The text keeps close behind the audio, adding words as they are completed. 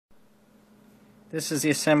This is the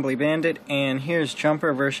AssemblyBandit, and here's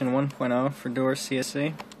Jumper version 1.0 for Door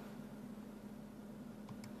CSC.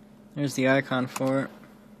 There's the icon for it.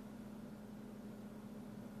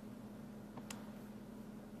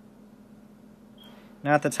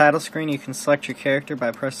 Now at the title screen, you can select your character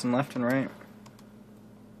by pressing left and right,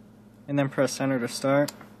 and then press enter to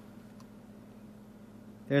start.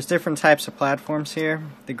 There's different types of platforms here.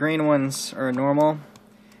 The green ones are normal.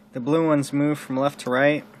 The blue ones move from left to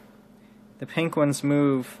right. The pink ones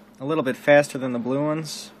move a little bit faster than the blue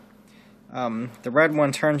ones. The red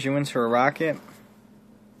one turns you into a rocket.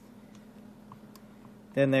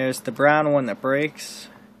 Then there's the brown one that breaks,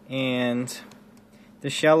 and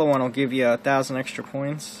this yellow one will give you 1,000 extra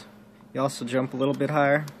points. You also jump a little bit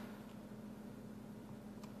higher.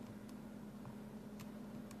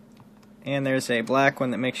 And there's a black one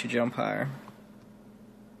that makes you jump higher.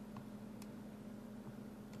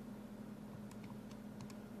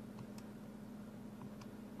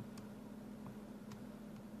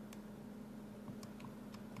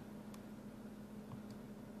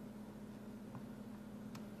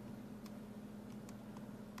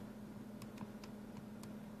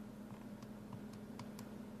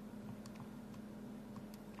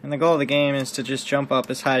 And the goal of the game is to just jump up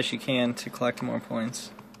as high as you can to collect more points.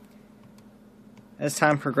 As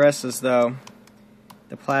time progresses, though,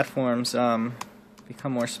 the platforms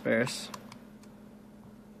become more sparse.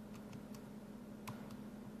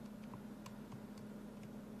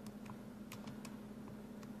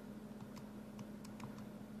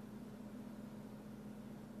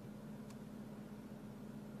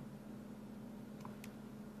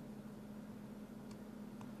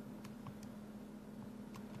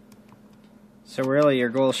 So really your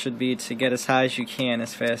goal should be to get as high as you can,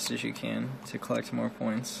 as fast as you can, to collect more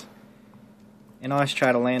points. And always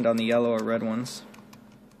try to land on the yellow or red ones.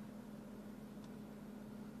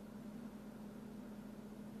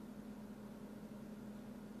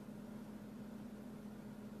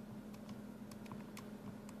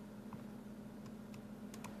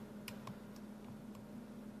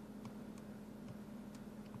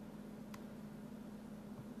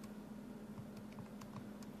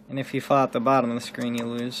 And if you fall at the bottom of the screen, you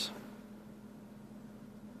lose.